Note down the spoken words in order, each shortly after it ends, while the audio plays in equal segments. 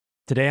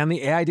Today on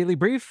the AI Daily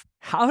Brief,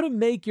 how to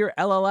make your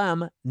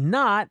LLM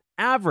not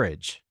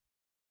average.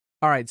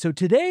 All right, so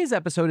today's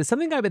episode is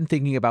something I've been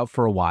thinking about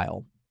for a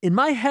while. In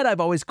my head, I've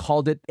always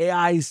called it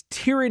AI's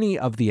tyranny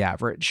of the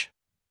average.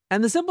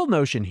 And the simple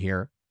notion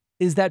here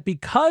is that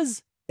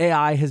because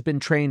AI has been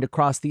trained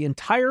across the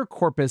entire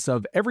corpus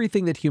of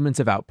everything that humans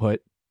have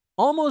output,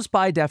 almost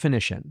by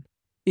definition,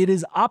 it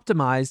is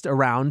optimized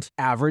around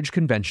average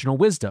conventional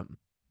wisdom.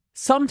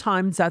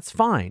 Sometimes that's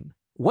fine.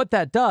 What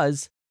that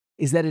does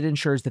is that it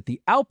ensures that the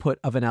output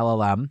of an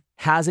LLM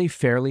has a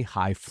fairly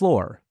high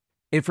floor.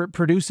 If it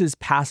produces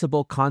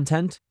passable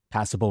content,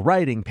 passable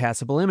writing,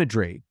 passable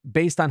imagery,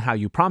 based on how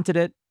you prompted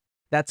it,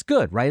 that's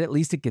good, right? At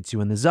least it gets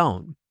you in the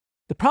zone.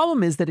 The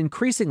problem is that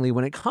increasingly,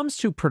 when it comes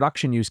to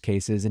production use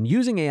cases and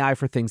using AI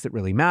for things that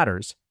really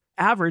matters,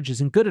 average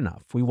isn't good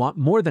enough. We want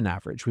more than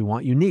average. We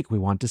want unique. We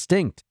want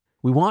distinct.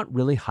 We want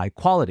really high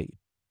quality.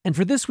 And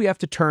for this, we have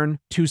to turn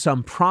to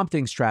some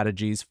prompting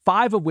strategies,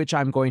 5 of which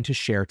I'm going to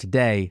share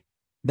today,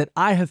 that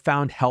I have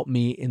found help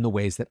me in the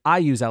ways that I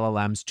use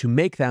LLMs to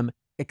make them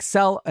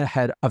excel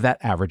ahead of that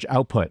average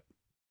output.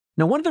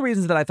 Now, one of the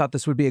reasons that I thought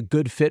this would be a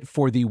good fit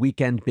for the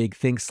Weekend Big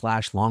Think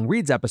 / Long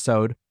Reads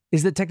episode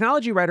is that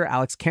technology writer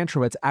Alex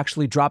Kantrowitz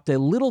actually dropped a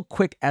little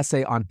quick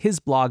essay on his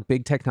blog,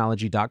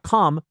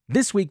 bigtechnology.com,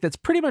 this week that's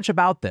pretty much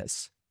about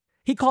this.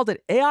 He called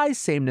it AI's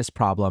sameness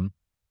problem,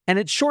 and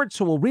it's short,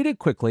 so we'll read it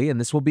quickly, and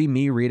this will be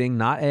me reading,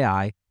 not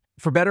AI.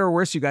 For better or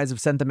worse, you guys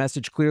have sent the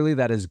message clearly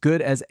that as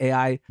good as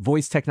AI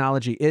voice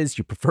technology is,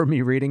 you prefer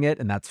me reading it,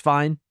 and that's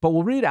fine. But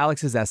we'll read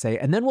Alex's essay,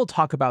 and then we'll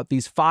talk about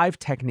these 5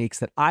 techniques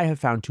that I have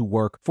found to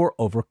work for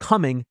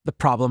overcoming the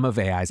problem of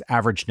AI's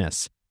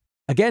averageness.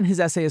 Again, his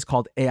essay is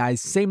called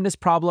AI's Sameness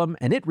Problem,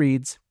 and it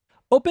reads,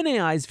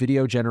 OpenAI's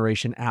video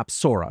generation app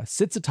Sora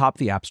sits atop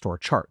the App Store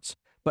charts,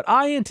 but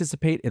I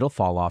anticipate it'll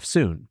fall off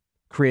soon.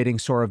 Creating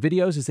Sora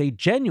videos is a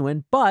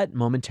genuine but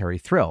momentary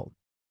thrill.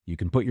 You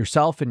can put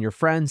yourself and your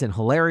friends in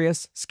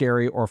hilarious,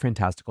 scary, or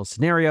fantastical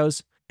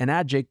scenarios, and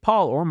add Jake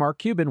Paul or Mark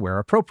Cuban where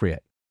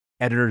appropriate.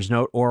 Editor's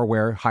note, or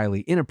where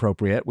highly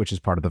inappropriate, which is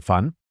part of the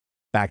fun.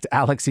 Back to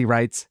Alex, he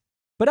writes,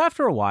 but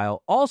after a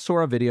while, all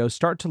Sora videos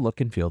start to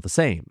look and feel the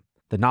same.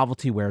 The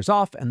novelty wears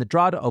off and the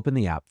draw to open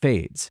the app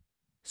fades.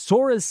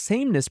 Sora's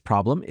sameness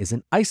problem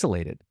isn't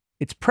isolated.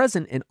 It's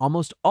present in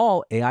almost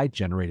all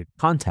AI-generated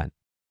content.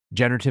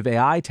 Generative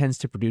AI tends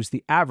to produce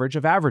the average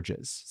of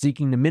averages,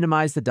 seeking to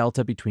minimize the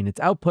delta between its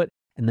output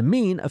and the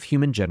mean of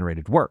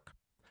human-generated work.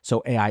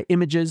 So AI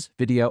images,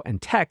 video,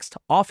 and text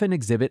often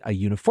exhibit a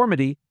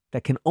uniformity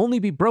that can only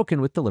be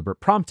broken with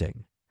deliberate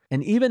prompting,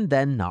 and even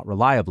then not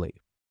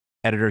reliably.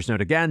 Editor's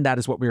note again, that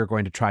is what we are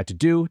going to try to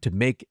do to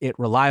make it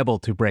reliable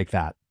to break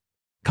that.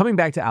 Coming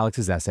back to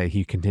Alex's essay,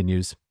 he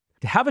continues,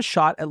 to have a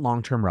shot at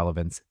long-term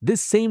relevance,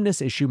 this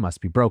sameness issue must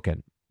be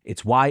broken.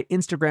 It's why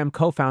Instagram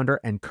co-founder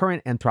and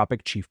current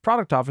Anthropic chief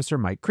product officer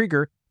Mike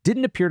Krieger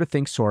didn't appear to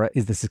think Sora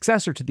is the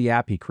successor to the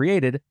app he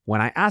created when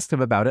I asked him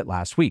about it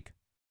last week.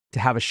 To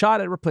have a shot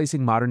at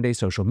replacing modern-day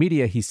social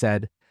media, he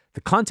said,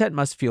 the content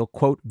must feel,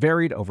 quote,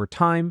 varied over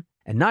time,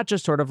 and not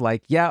just sort of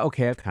like, yeah,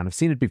 okay, I've kind of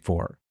seen it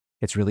before.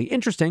 It's really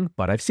interesting,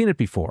 but I've seen it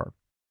before.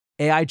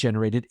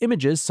 AI-generated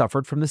images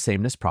suffered from the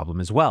sameness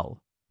problem as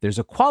well. There's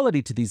a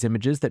quality to these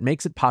images that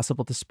makes it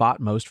possible to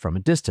spot most from a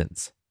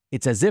distance.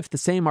 It's as if the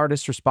same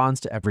artist responds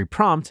to every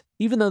prompt,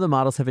 even though the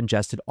models have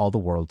ingested all the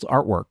world's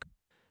artwork.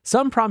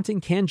 Some prompting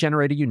can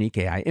generate a unique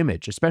AI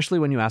image, especially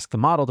when you ask the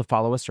model to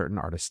follow a certain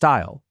artist's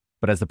style.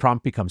 But as the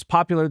prompt becomes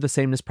popular, the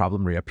sameness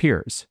problem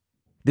reappears.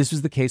 This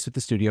was the case with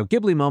the Studio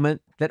Ghibli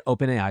moment that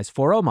OpenAI's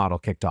 4.0 model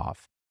kicked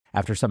off.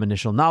 After some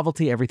initial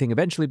novelty, everything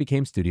eventually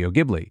became Studio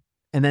Ghibli.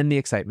 And then the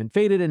excitement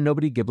faded and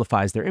nobody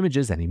Ghiblifies their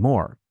images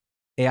anymore.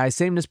 AI's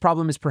sameness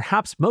problem is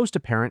perhaps most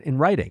apparent in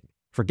writing.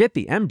 Forget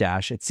the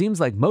M-dash, it seems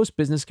like most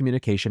business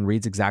communication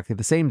reads exactly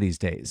the same these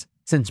days,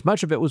 since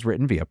much of it was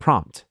written via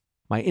prompt.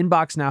 My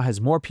inbox now has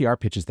more PR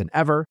pitches than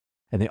ever,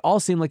 and they all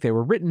seem like they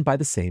were written by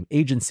the same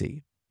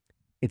agency.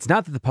 It's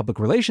not that the public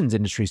relations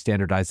industry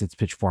standardized its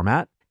pitch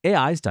format,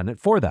 AI's done it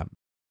for them.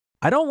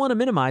 I don't want to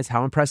minimize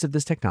how impressive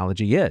this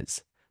technology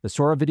is. The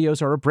Sora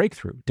videos are a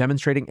breakthrough,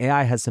 demonstrating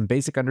AI has some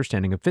basic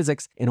understanding of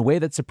physics in a way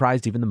that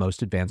surprised even the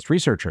most advanced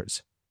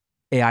researchers.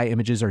 AI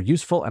images are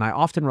useful, and I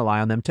often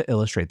rely on them to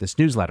illustrate this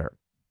newsletter.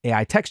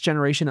 AI text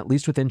generation, at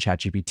least within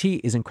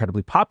ChatGPT, is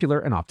incredibly popular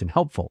and often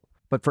helpful.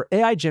 But for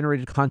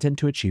AI-generated content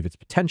to achieve its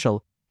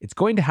potential, it's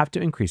going to have to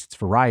increase its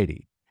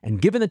variety.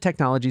 And given the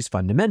technology's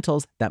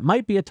fundamentals, that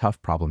might be a tough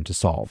problem to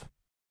solve.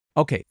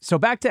 Okay, so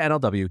back to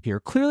NLW here.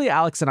 Clearly,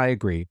 Alex and I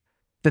agree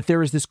that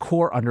there is this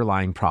core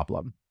underlying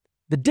problem.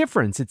 The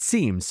difference, it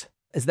seems,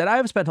 is that I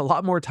have spent a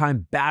lot more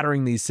time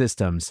battering these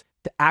systems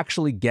to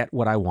actually get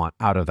what I want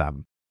out of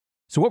them.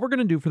 So what we're going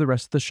to do for the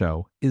rest of the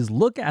show is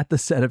look at the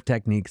set of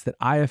techniques that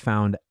I have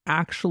found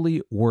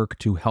actually work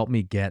to help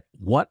me get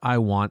what I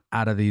want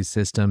out of these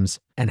systems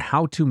and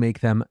how to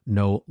make them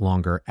no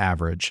longer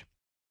average.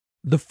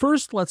 The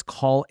first, let's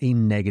call a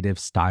negative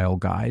style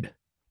guide.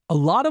 A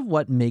lot of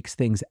what makes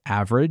things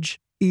average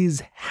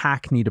is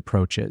hackneyed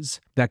approaches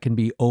that can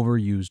be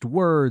overused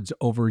words,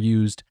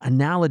 overused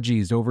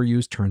analogies,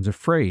 overused turns of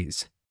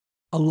phrase.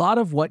 A lot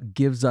of what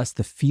gives us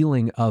the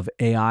feeling of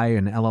AI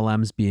and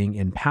LLMs being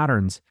in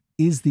patterns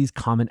is these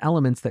common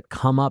elements that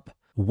come up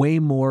way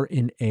more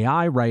in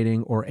AI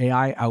writing or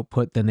AI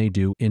output than they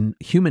do in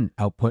human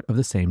output of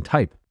the same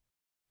type.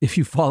 If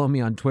you follow me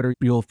on Twitter,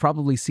 you'll have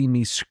probably seen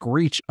me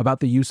screech about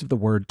the use of the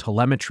word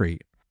telemetry.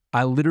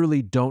 I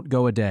literally don't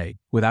go a day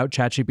without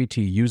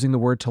ChatGPT using the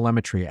word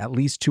telemetry at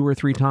least 2 or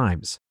 3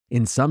 times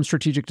in some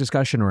strategic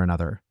discussion or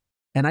another.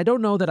 And I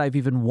don't know that I've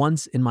even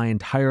once in my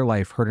entire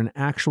life heard an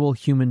actual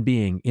human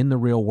being in the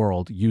real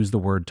world use the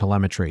word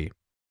telemetry.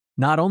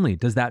 Not only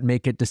does that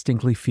make it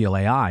distinctly feel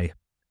AI,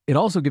 it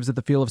also gives it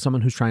the feel of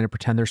someone who's trying to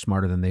pretend they're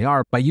smarter than they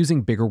are by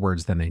using bigger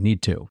words than they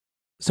need to.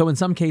 So in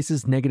some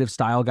cases, negative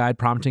style guide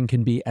prompting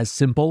can be as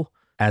simple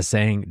as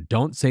saying,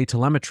 "Don't say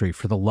telemetry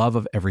for the love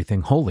of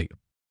everything holy."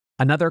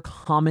 Another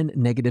common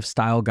negative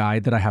style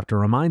guide that I have to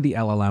remind the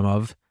LLM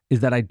of is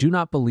that I do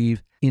not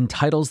believe in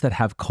titles that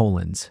have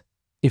colons,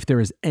 if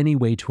there is any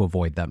way to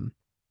avoid them.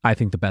 I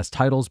think the best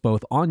titles,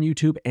 both on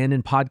YouTube and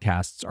in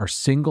podcasts, are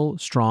single,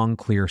 strong,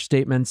 clear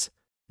statements,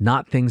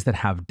 not things that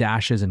have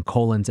dashes and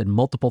colons and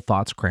multiple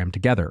thoughts crammed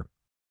together.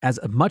 As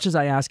much as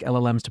I ask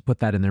LLMs to put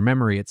that in their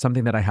memory, it's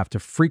something that I have to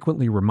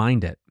frequently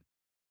remind it.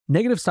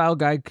 Negative style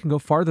guide can go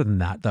farther than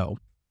that, though,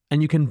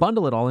 and you can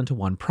bundle it all into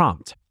one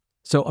prompt.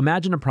 So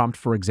imagine a prompt,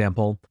 for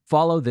example,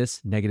 follow this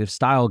negative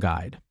style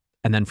guide.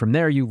 And then from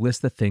there, you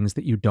list the things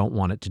that you don't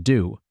want it to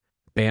do.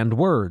 Banned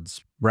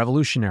words,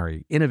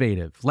 revolutionary,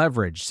 innovative,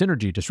 leverage,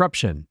 synergy,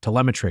 disruption,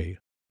 telemetry.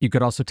 You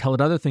could also tell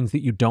it other things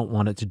that you don't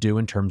want it to do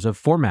in terms of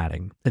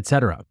formatting,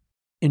 etc.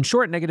 In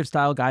short, negative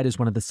style guide is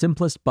one of the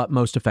simplest but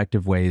most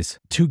effective ways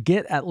to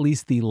get at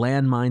least the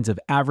landmines of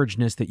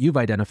averageness that you've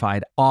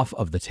identified off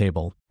of the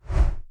table.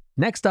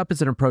 Next up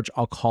is an approach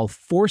I'll call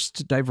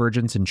forced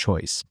divergence in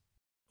choice.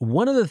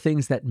 One of the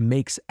things that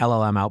makes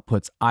LLM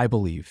outputs, I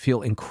believe,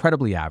 feel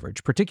incredibly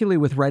average, particularly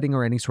with writing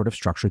or any sort of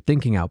structured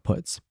thinking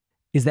outputs,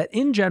 is that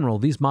in general,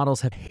 these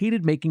models have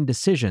hated making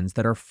decisions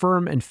that are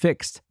firm and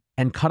fixed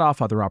and cut off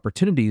other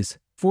opportunities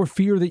for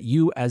fear that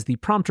you as the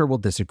prompter will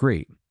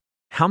disagree.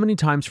 How many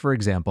times, for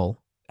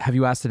example, have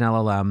you asked an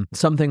LLM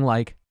something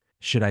like,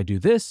 should I do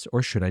this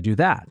or should I do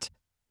that?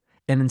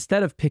 And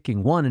instead of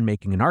picking one and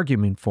making an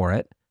argument for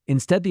it,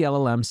 instead the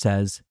LLM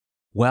says,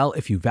 well,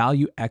 if you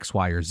value X,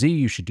 Y, or Z,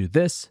 you should do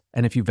this.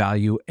 And if you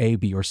value A,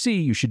 B, or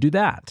C, you should do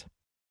that.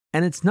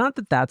 And it's not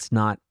that that's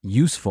not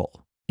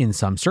useful in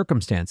some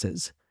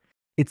circumstances.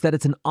 It's that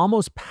it's an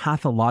almost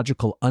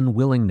pathological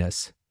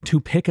unwillingness to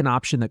pick an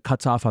option that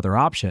cuts off other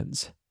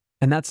options.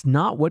 And that's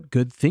not what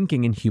good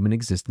thinking in human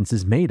existence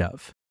is made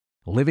of.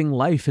 Living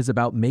life is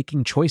about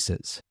making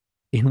choices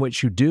in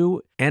what you do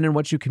and in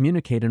what you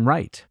communicate and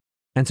write.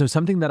 And so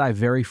something that I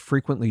very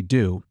frequently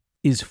do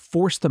is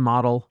force the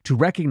model to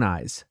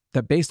recognize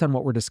that based on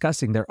what we're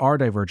discussing, there are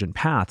divergent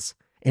paths,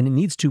 and it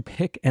needs to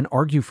pick and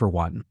argue for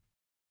one.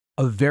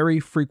 A very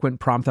frequent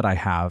prompt that I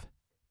have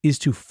is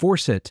to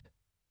force it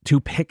to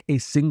pick a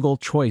single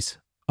choice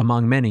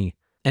among many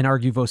and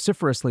argue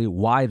vociferously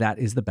why that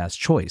is the best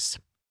choice.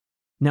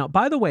 Now,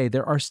 by the way,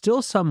 there are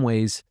still some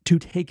ways to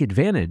take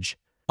advantage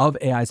of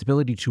AI's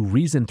ability to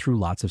reason through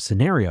lots of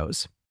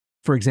scenarios.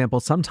 For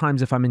example,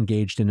 sometimes if I'm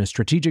engaged in a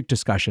strategic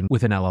discussion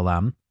with an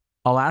LLM,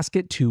 I'll ask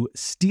it to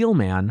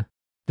steelman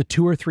the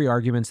 2 or 3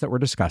 arguments that we're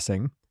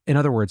discussing. In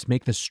other words,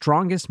 make the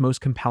strongest,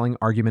 most compelling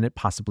argument it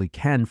possibly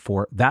can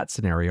for that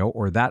scenario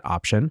or that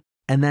option.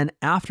 And then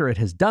after it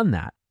has done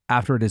that,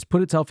 after it has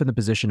put itself in the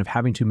position of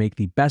having to make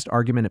the best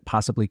argument it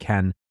possibly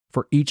can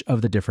for each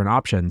of the different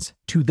options,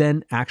 to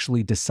then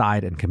actually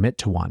decide and commit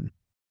to one.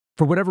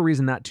 For whatever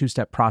reason, that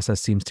 2-step process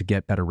seems to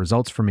get better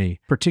results for me,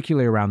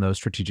 particularly around those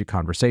strategic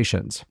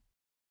conversations.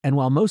 And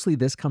while mostly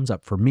this comes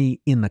up for me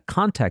in the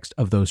context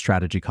of those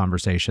strategy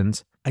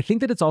conversations, I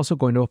think that it's also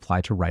going to apply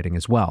to writing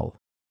as well.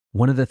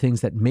 One of the things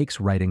that makes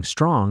writing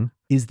strong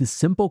is the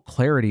simple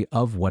clarity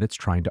of what it's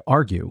trying to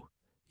argue.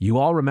 You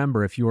all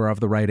remember, if you are of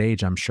the right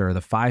age, I'm sure,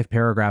 the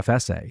 5-paragraph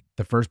essay.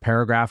 The first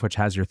paragraph, which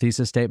has your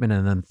thesis statement,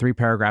 and then 3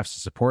 paragraphs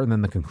to support, and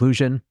then the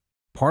conclusion.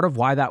 Part of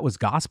why that was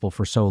gospel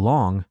for so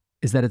long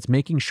is that it's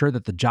making sure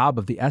that the job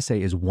of the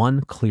essay is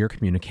one clear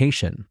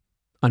communication.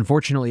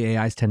 Unfortunately,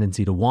 AI's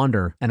tendency to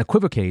wander and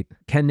equivocate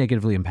can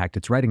negatively impact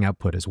its writing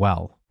output as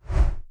well.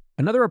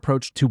 Another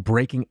approach to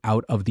breaking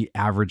out of the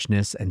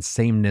averageness and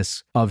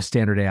sameness of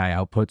standard AI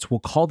outputs we'll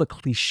call the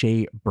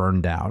cliché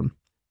burn down.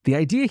 The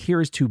idea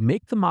here is to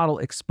make the model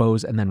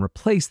expose and then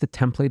replace the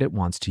template it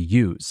wants to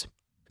use.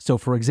 So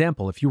for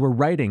example, if you were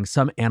writing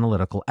some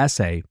analytical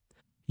essay,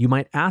 you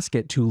might ask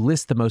it to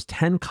list the most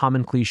 10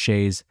 common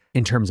clichés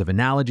in terms of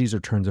analogies or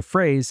turns of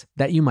phrase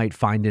that you might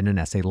find in an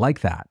essay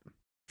like that.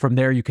 From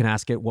there, you can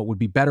ask it what would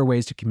be better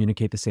ways to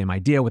communicate the same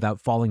idea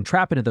without falling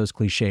trap into those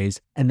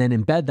clichés, and then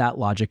embed that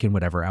logic in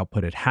whatever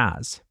output it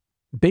has.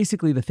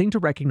 Basically, the thing to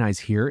recognize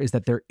here is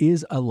that there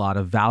is a lot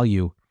of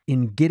value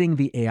in getting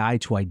the AI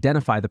to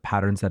identify the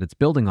patterns that it's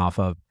building off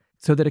of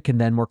so that it can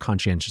then more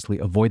conscientiously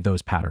avoid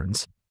those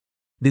patterns.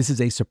 This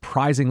is a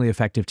surprisingly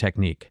effective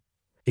technique.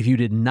 If you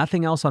did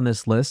nothing else on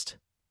this list,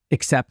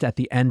 except at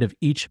the end of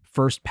each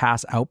first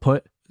pass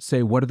output,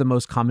 say what are the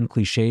most common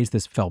cliches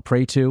this fell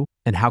prey to,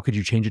 and how could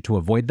you change it to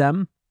avoid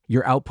them,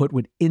 your output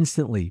would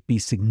instantly be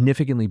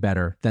significantly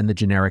better than the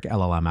generic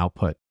LLM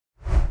output.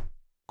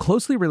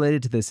 Closely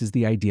related to this is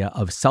the idea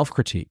of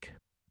self-critique.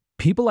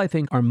 People, I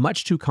think, are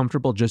much too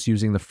comfortable just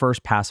using the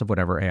first pass of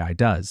whatever AI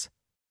does.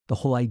 The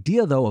whole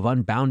idea, though, of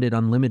unbounded,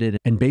 unlimited,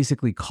 and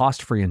basically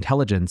cost-free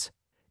intelligence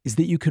is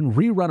that you can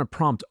rerun a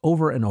prompt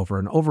over and over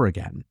and over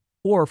again.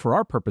 Or, for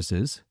our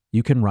purposes,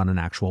 you can run an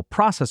actual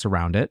process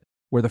around it,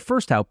 where the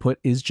first output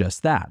is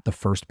just that, the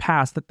first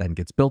pass that then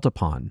gets built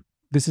upon.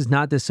 This is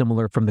not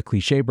dissimilar from the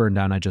cliché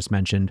burndown I just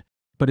mentioned,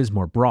 but is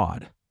more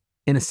broad.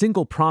 In a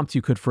single prompt,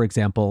 you could, for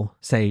example,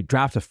 say,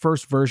 draft a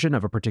first version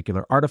of a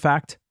particular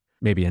artifact,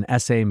 maybe an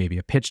essay, maybe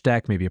a pitch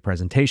deck, maybe a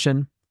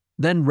presentation,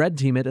 then red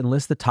team it and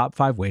list the top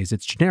 5 ways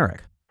it's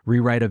generic.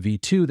 Rewrite a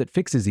V2 that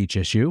fixes each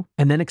issue,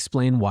 and then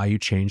explain why you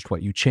changed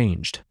what you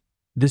changed.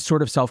 This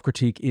sort of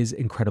self-critique is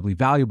incredibly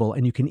valuable,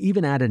 and you can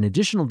even add an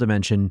additional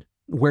dimension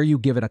where you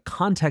give it a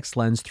context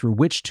lens through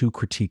which to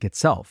critique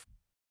itself.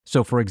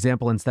 So for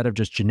example, instead of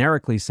just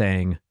generically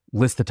saying,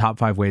 list the top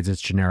 5 ways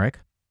it's generic,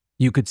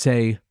 you could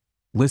say,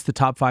 list the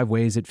top 5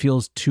 ways it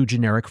feels too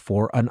generic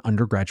for an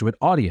undergraduate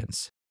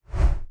audience.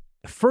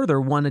 Further,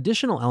 one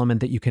additional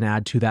element that you can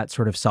add to that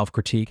sort of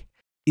self-critique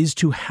is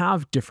to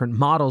have different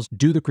models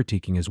do the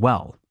critiquing as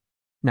well.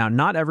 Now,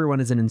 not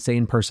everyone is an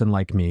insane person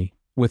like me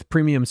with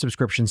premium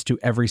subscriptions to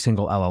every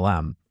single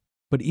LLM,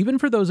 but even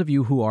for those of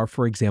you who are,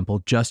 for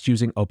example, just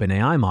using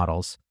OpenAI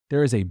models,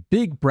 there is a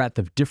big breadth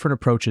of different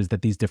approaches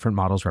that these different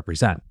models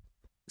represent.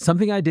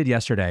 Something I did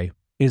yesterday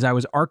is I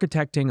was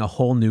architecting a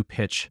whole new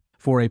pitch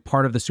for a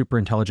part of the super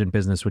intelligent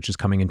business which is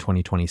coming in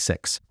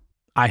 2026.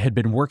 I had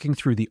been working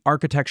through the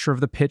architecture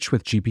of the pitch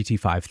with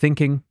GPT-5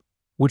 thinking,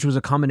 which was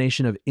a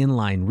combination of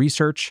inline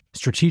research,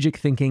 strategic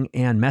thinking,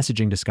 and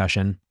messaging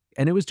discussion,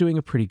 and it was doing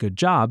a pretty good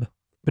job.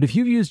 But if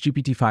you've used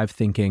GPT-5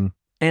 thinking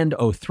and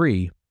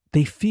O3,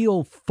 they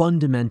feel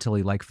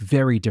fundamentally like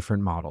very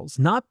different models.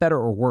 Not better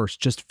or worse,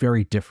 just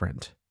very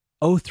different.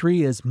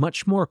 O3 is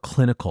much more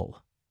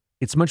clinical.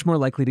 It's much more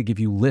likely to give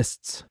you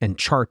lists and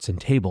charts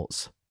and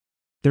tables.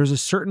 There's a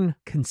certain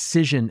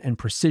concision and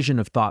precision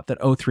of thought that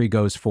O3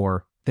 goes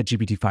for that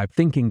GPT-5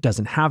 thinking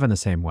doesn't have in the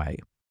same way,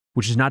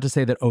 which is not to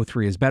say that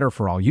O3 is better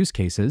for all use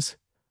cases.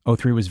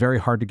 O3 was very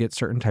hard to get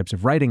certain types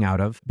of writing out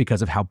of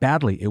because of how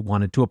badly it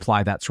wanted to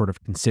apply that sort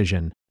of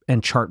concision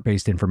and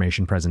chart-based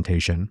information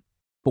presentation.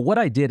 But what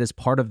I did as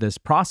part of this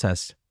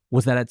process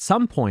was that at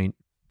some point,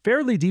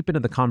 fairly deep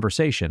into the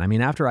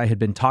conversation, after I had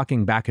been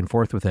talking back and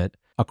forth with it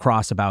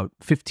across about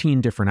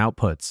 15 different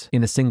outputs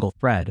in a single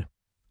thread,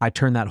 I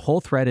turned that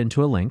whole thread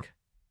into a link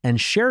and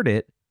shared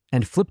it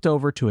and flipped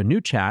over to a new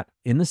chat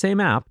in the same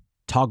app,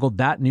 toggled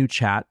that new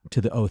chat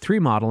to the O3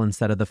 model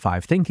instead of the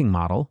 5 thinking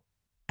model,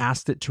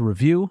 asked it to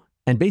review,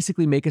 and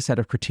basically make a set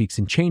of critiques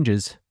and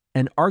changes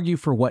and argue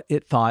for what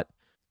it thought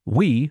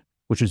we,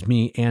 which was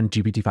me and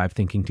GPT-5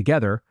 thinking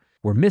together,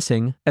 were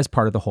missing as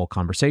part of the whole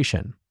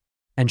conversation.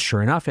 And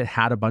sure enough, it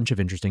had a bunch of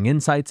interesting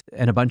insights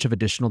and a bunch of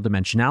additional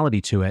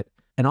dimensionality to it.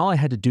 And all I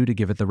had to do to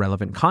give it the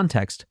relevant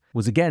context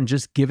was, again,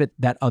 just give it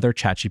that other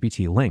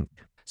ChatGPT link.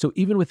 So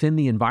even within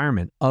the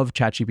environment of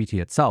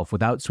ChatGPT itself,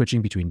 without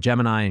switching between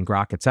Gemini and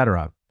Grok,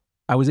 etc.,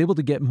 I was able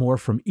to get more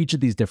from each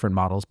of these different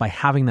models by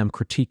having them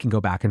critique and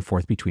go back and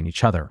forth between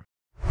each other.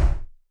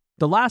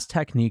 The last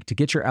technique to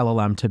get your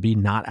LLM to be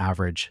not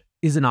average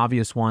is an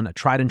obvious one, a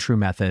tried and true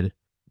method.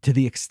 To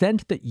the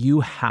extent that you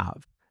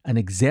have an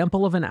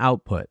example of an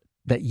output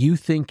that you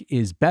think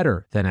is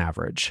better than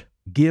average,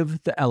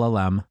 give the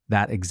LLM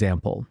that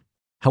example.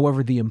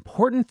 However, the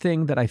important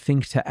thing that I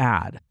think to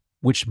add,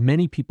 which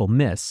many people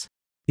miss,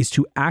 is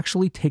to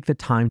actually take the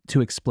time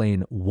to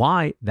explain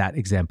why that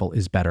example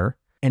is better,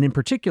 and in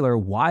particular,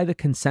 why the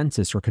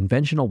consensus or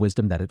conventional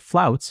wisdom that it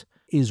flouts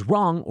is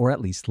wrong or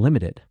at least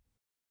limited.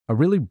 A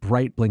really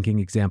bright blinking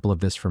example of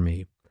this for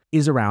me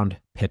is around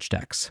pitch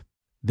decks.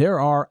 There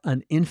are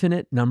an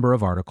infinite number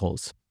of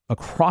articles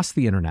across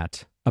the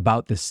internet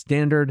about the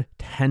standard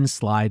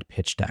 10-slide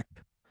pitch deck.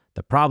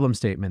 The problem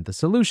statement, the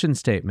solution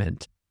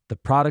statement, the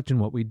product and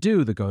what we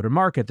do, the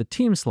go-to-market, the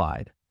team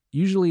slide,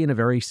 usually in a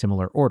very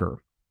similar order.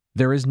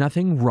 There is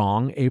nothing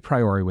wrong a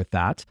priori with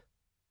that.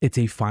 It's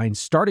a fine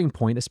starting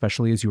point,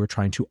 especially as you are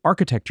trying to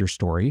architect your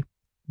story.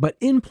 But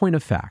in point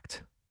of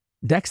fact,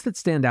 decks that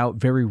stand out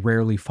very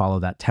rarely follow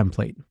that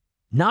template.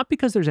 Not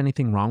because there's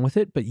anything wrong with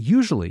it, but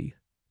usually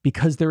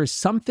because there is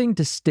something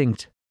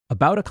distinct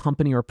about a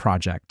company or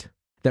project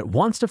that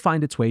wants to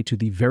find its way to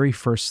the very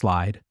first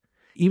slide,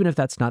 even if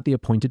that's not the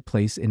appointed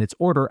place in its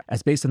order,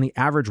 as based on the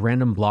average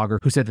random blogger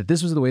who said that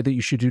this was the way that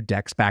you should do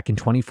decks back in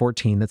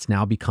 2014 that's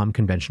now become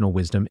conventional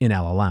wisdom in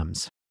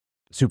LLMs.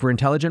 Super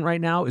Intelligent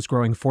right now is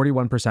growing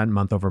 41%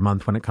 month over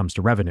month when it comes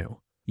to revenue.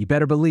 You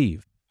better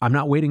believe I'm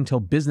not waiting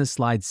till business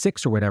slide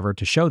 6 or whatever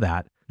to show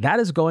that. That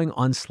is going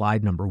on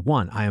slide number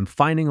 1. I am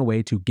finding a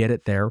way to get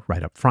it there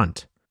right up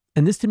front.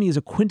 And this to me is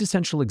a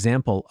quintessential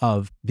example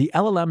of the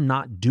LLM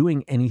not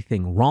doing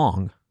anything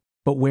wrong,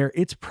 but where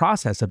its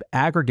process of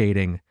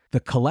aggregating the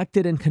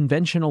collected and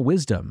conventional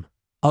wisdom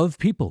of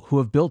people who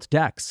have built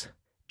decks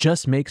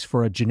just makes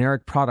for a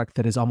generic product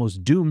that is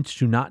almost doomed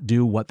to not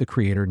do what the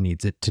creator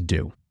needs it to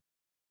do.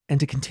 And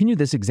to continue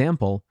this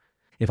example,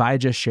 if I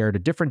had just shared a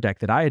different deck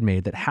that I had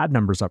made that had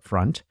numbers up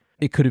front,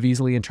 it could have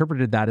easily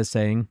interpreted that as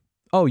saying,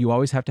 oh, you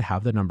always have to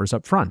have the numbers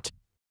up front.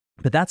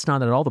 But that's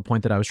not at all the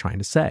point that I was trying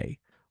to say.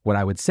 What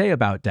I would say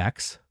about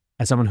decks,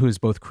 as someone who has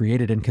both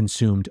created and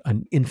consumed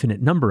an infinite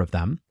number of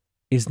them,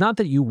 is not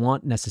that you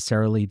want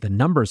necessarily the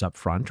numbers up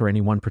front or any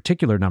one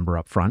particular number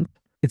up front.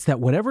 It's that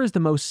whatever is the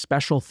most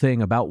special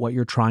thing about what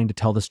you're trying to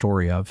tell the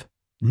story of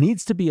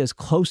needs to be as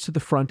close to the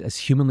front as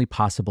humanly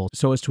possible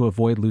so as to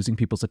avoid losing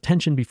people's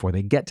attention before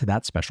they get to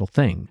that special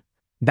thing.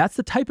 That's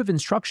the type of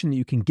instruction that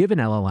you can give an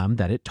LLM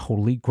that it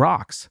totally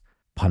groks,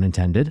 pun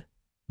intended.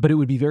 But it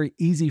would be very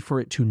easy for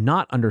it to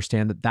not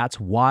understand that that's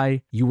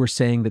why you were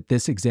saying that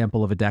this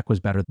example of a deck was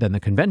better than the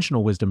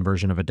conventional wisdom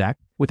version of a deck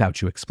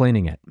without you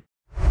explaining it.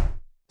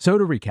 So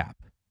to recap,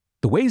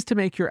 the ways to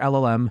make your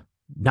LLM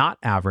not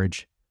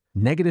average: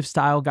 negative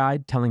style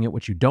guide telling it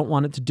what you don't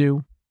want it to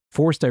do,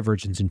 force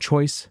divergence in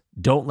choice,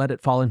 don't let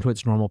it fall into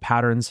its normal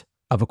patterns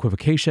of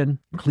equivocation,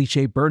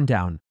 cliché burn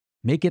down,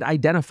 make it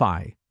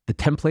identify the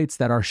templates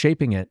that are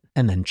shaping it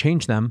and then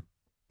change them,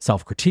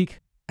 self-critique,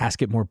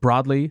 ask it more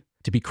broadly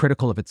to be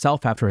critical of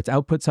itself after it's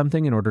output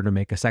something in order to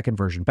make a second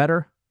version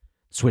better,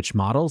 switch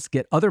models,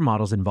 get other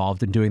models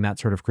involved in doing that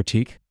sort of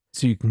critique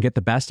so you can get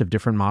the best of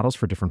different models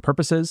for different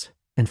purposes,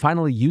 and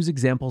finally use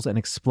examples and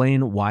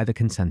explain why the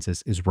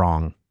consensus is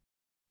wrong.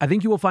 I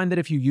think you will find that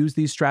if you use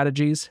these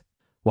strategies,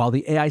 while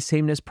the AI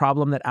sameness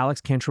problem that Alex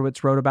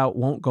Kantrowitz wrote about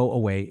won't go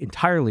away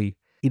entirely,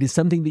 it is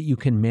something that you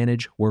can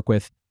manage, work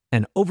with,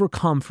 and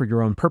overcome for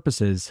your own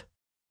purposes.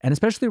 And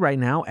especially right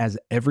now, as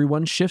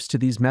everyone shifts to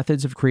these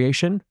methods of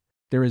creation,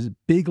 there is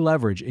big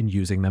leverage in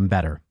using them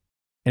better.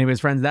 Anyways,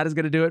 friends, that is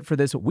going to do it for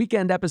this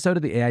weekend episode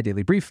of the AI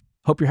Daily Brief.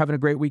 Hope you're having a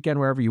great weekend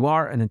wherever you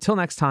are. And until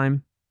next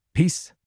time, peace